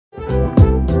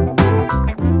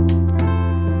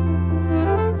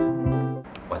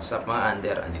What's up mga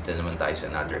under? Andito naman tayo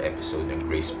sa another episode ng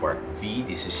Grace Park V.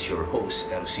 This is your host,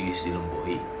 Erosius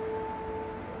Dilumboy,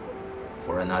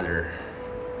 for another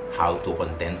how-to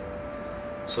content.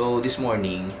 So this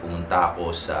morning, pumunta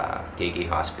ako sa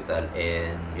KK Hospital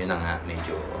and yun na nga,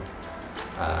 medyo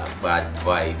bad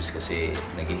vibes kasi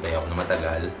naghintay ako na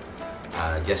matagal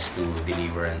just to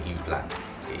deliver an implant.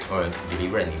 Okay?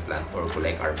 Or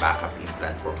collect our backup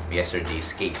implant from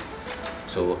yesterday's case.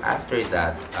 So after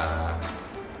that,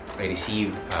 I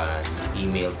received an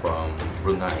email from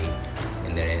Brunei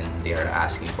and then they are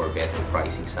asking for better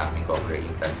pricing sa aming cochlear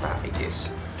implant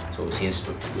packages. So since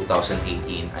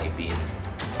 2018,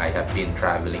 I have been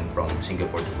traveling from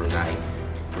Singapore to Brunei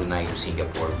to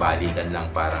Singapore. Balikan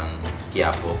lang, parang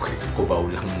Quiapo, Cubao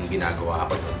lang ginagawa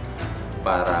ko doon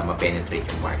para ma-penetrate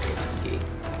yung market. Okay.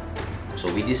 So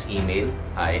with this email,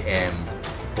 I am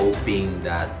hoping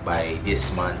that by this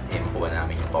month, makuha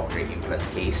namin yung cochlear implant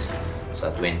case sa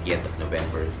 20th of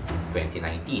November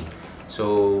 2019.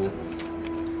 So,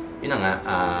 yun na nga,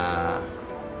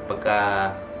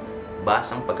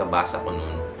 pagkabasa ko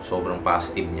nun, sobrang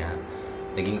positive niya.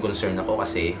 Naging concern ako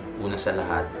kasi, una sa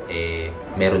lahat,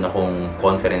 meron akong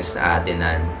conference na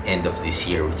attenan end of this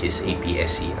year, which is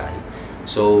APSCI.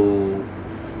 So,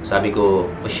 sabi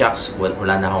ko, oh shucks,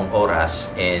 wala na akong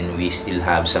oras and we still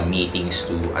have some meetings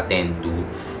to attend to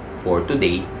for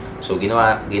today. So,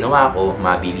 ginawa ko,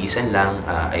 mabilisan lang.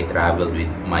 I traveled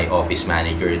with my office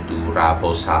manager to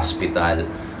Raffles Hospital,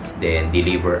 then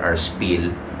deliver our spiel,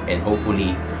 and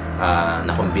hopefully,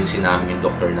 nakumbinsin namin yung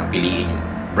doktor na piliin yung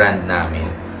brand namin.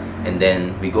 And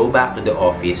then, we go back to the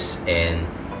office and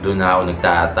doon na ako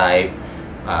nagtatype,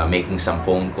 making some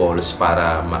phone calls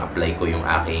para ma-apply ko yung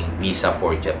aking visa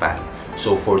for Japan.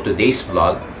 So, for today's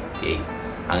vlog, okay,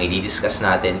 ang i-discuss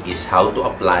natin is how to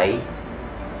apply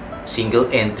single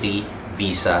entry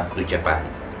visa to Japan.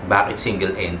 Bakit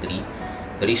single entry?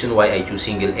 The reason why I choose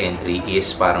single entry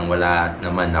is parang wala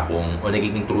naman akong, o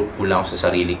nagiging truthful lang ako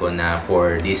sa sarili ko na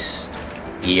for this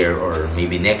year or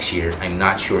maybe next year, I'm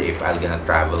not sure if I'm gonna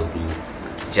travel to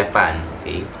Japan.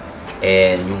 Okay?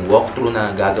 And yung walkthrough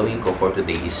na gagawin ko for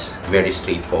today is very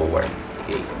straightforward.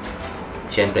 Okay?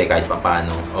 Siyempre, kahit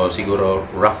papano, o siguro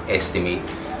rough estimate,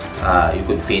 you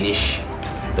could finish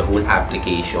the whole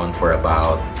application for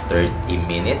about 30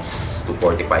 minutes to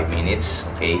 45 minutes.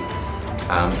 Okay?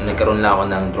 Nagkaroon lang ako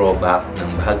ng drawback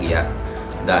ng bahagya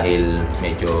dahil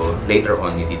medyo later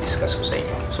on i-discuss ko sa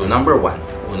inyo. So number one,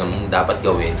 una mong dapat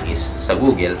gawin is sa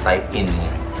Google, type in mo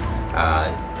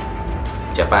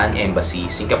Japan Embassy,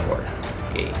 Singapore.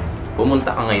 Okay?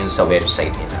 Pumunta ka ngayon sa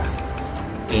website nila.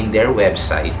 In their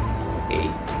website, okay,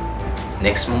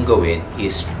 next mong gawin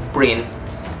is print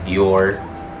your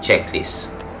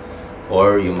checklist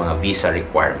or yung mga visa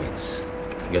requirements.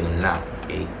 Ganun lang.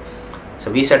 Okay? Sa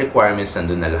visa requirements,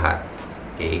 nandun na lahat.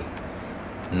 Okay?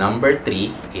 Number 3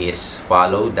 is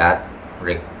follow that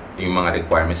yung mga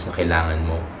requirements na kailangan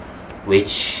mo,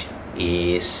 which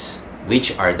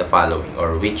are the following,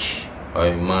 or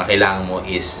yung mga kailangan mo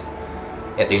is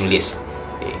ito yung list.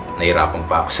 Okay? Nahirapan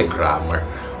pa ako sa grammar.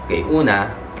 Okay,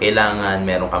 una, kailangan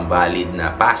meron kang valid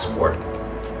na passport.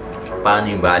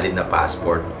 Paano yung valid na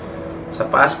passport? Sa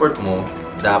passport mo,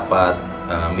 dapat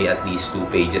may at least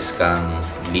 2 pages kang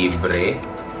libre.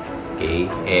 Okay?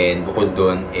 And bukod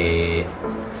doon,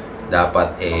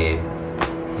 dapat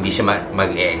hindi siya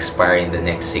mag-expire in the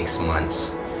next 6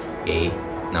 months. Okay?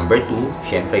 Number 2,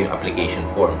 syempre yung application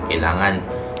form. Kailangan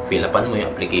fill upan mo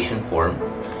yung application form,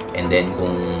 and then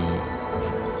kung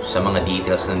sa mga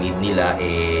details na need nila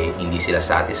hindi sila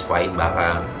satisfied,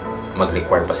 baka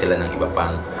mag-require pa sila ng iba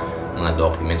pang mga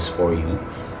documents for you.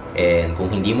 And kung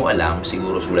hindi mo alam,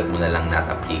 siguro sulat mo na lang not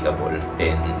applicable.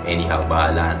 Then anyhow,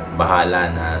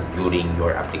 bahala na during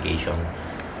your application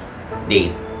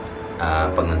date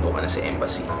pag nandun ka na sa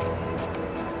embassy.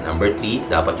 Number 3,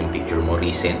 dapat yung picture mo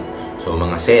recent. So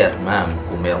mga sir, ma'am,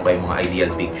 kung meron kayong mga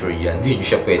ideal picture dyan, hindi nyo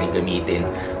siya pwedeng gamitin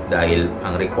dahil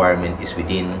ang requirement is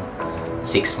within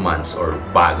 6 months or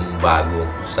bagong-bago.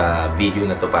 Sa video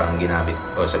na to parang ginamit,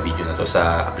 o sa video na to,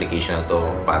 sa application na to,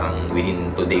 parang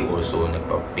within today also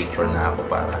nagpa-picture na ako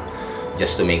para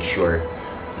just to make sure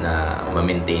na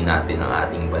ma-maintain natin ang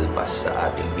ating balbas sa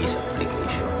ating visa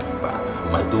application para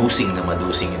madusing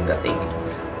yung dating.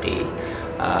 Okay?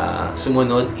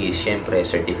 Sumunod is syempre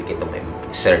certificate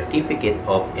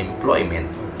of employment.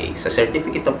 Okay? Sa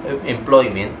certificate of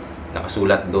employment,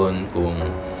 nakasulat doon kung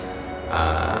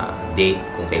date,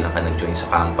 kung kailan ka nag-join sa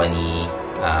company,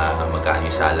 magkano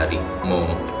yung salary mo,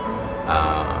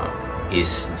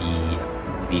 is the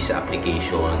visa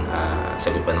application,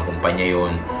 sagot pa ng kumpanya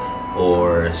yon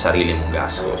or sarili mong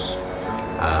gastos.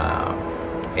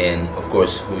 And of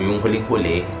course, yung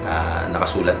huling-huli,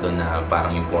 nakasulat doon na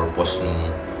parang yung purpose ng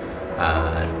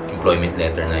employment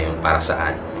letter na yun para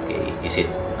saan. Okay, is it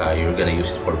you're gonna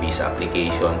use it for visa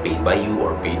application paid by you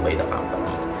or paid by the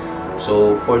company?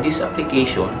 So for this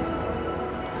application,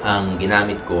 ang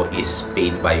ginamit ko is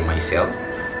paid by myself,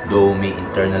 though may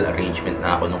internal arrangement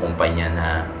na ako ng kumpanya na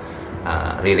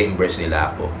re-reimburse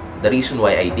nila ako. The reason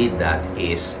why I did that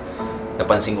is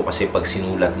napansin ko kasi pag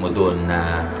sinulat mo doon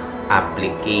na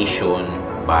application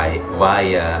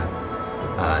via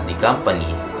the company,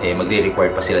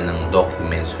 magre-require pa sila ng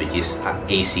documents which is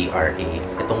ACRA.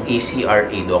 Itong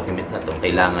ACRA document na to,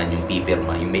 kailangan yung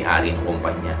pipirma yung may-ari ng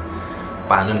kumpanya.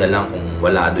 Paano na lang kung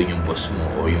wala doon yung boss mo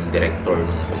o yung director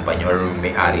ng kumpanya or yung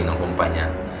may-ari ng kumpanya,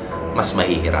 mas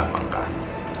mahihirapan ka.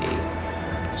 Okay.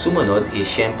 Sumunod is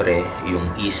syempre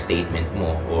yung e-statement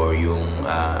mo or yung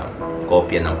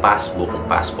kopya ng passbook, kung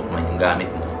passbook man yung gamit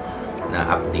mo na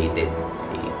updated.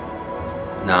 Okay.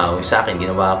 Now, sa akin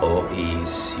ginawa ko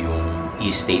is yung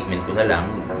e-statement ko na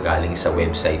lang galing sa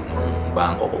website ng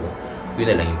bangko ko. Yun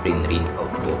na lang yung print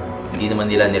out ko. Hindi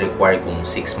naman nila ni-require kung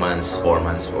 6 months, 4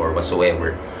 months or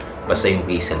whatsoever. Basta yung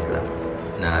recent lang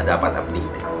na dapat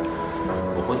updated.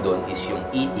 Bukod doon is yung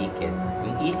e-ticket.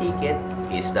 Yung e-ticket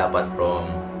is dapat from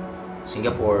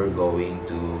Singapore going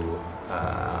to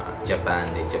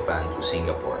Japan, then Japan to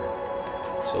Singapore.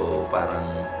 So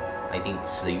parang I think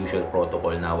it's the usual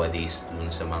protocol nowadays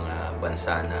dun sa mga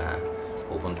bansa na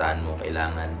pupuntahan mo,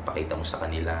 kailangan pakita mo sa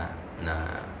kanila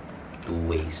na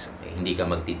 2 ways. Okay? Hindi ka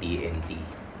magti-TNT.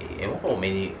 Okay? Ewan ko,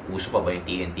 may uso pa ba yung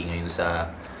TNT ngayon sa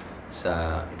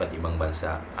iba't ibang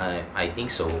bansa? I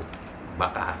think so.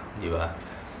 Baka, di ba?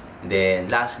 Then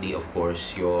lastly, of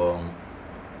course,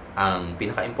 ang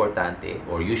pinaka-importante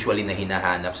or usually na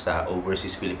hinahanap sa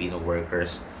overseas Filipino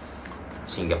workers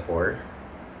Singapore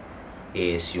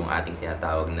is yung ating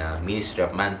tinatawag na Ministry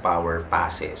of Manpower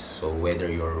passes. So whether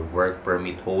you're work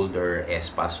permit holder,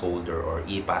 S-pass holder, or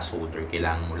E-pass holder,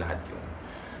 kailangan mo lahat yun.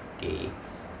 Okay.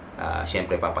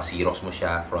 Siyempre papasirox mo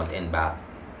siya front and back.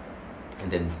 And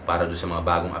then para doon sa mga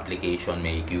bagong application,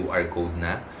 may QR code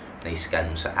na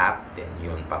scan mo sa app. Then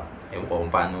yun, ewan ko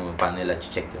kung paano nila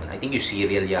check yun. I think yung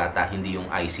serial yata, hindi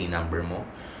yung IC number mo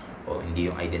o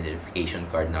hindi yung identification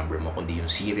card number mo, kundi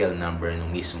yung serial number ng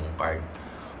mismong card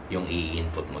yung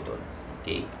i-input mo doon.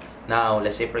 Okay? Now,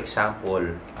 let's say for example,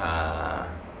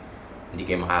 hindi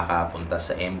kayo makakapunta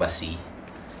sa embassy,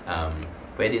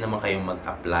 pwede naman kayong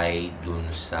mag-apply dun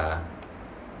sa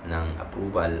ng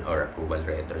approval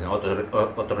letter, ng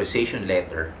authorization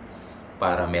letter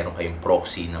para meron kayong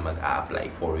proxy na mag-a-apply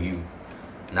for you.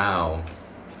 Now,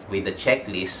 with the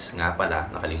checklist nga pala,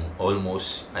 I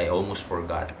almost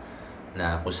forgot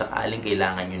na kung sakaling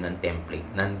kailangan nyo ng template,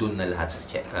 nandun na lahat sa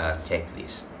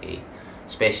checklist. Okay?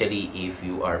 Especially if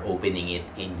you are opening it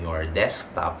in your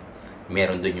desktop,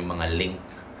 meron dun yung mga link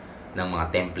ng mga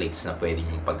templates na pwede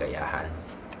nyong pagayahan.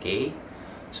 Okay?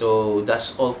 So,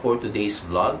 that's all for today's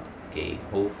vlog. Okay?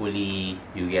 Hopefully,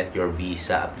 you get your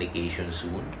visa application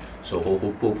soon. So,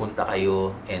 kung pupunta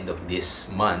kayo end of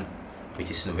this month, which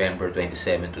is November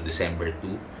 27 to December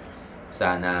 2,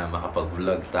 sana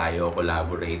makapag-vlog tayo,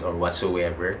 collaborate, or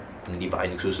whatsoever. Kung hindi pa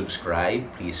kayo nagsusubscribe,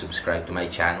 please subscribe to my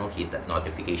channel. Hit that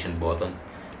notification button.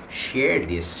 Share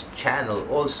this channel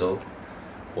also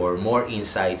for more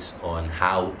insights on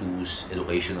how-tos,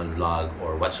 educational vlog,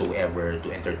 or whatsoever to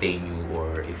entertain you,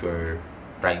 or if you're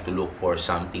trying to look for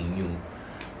something new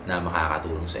na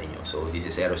makakatulong sa inyo. So, this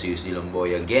is Erosius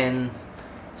Dilomboy again,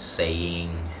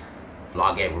 saying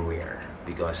vlog everywhere,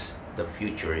 because the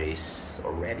future is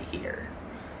already here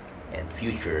and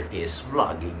future is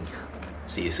vlogging.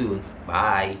 See you soon.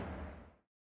 Bye.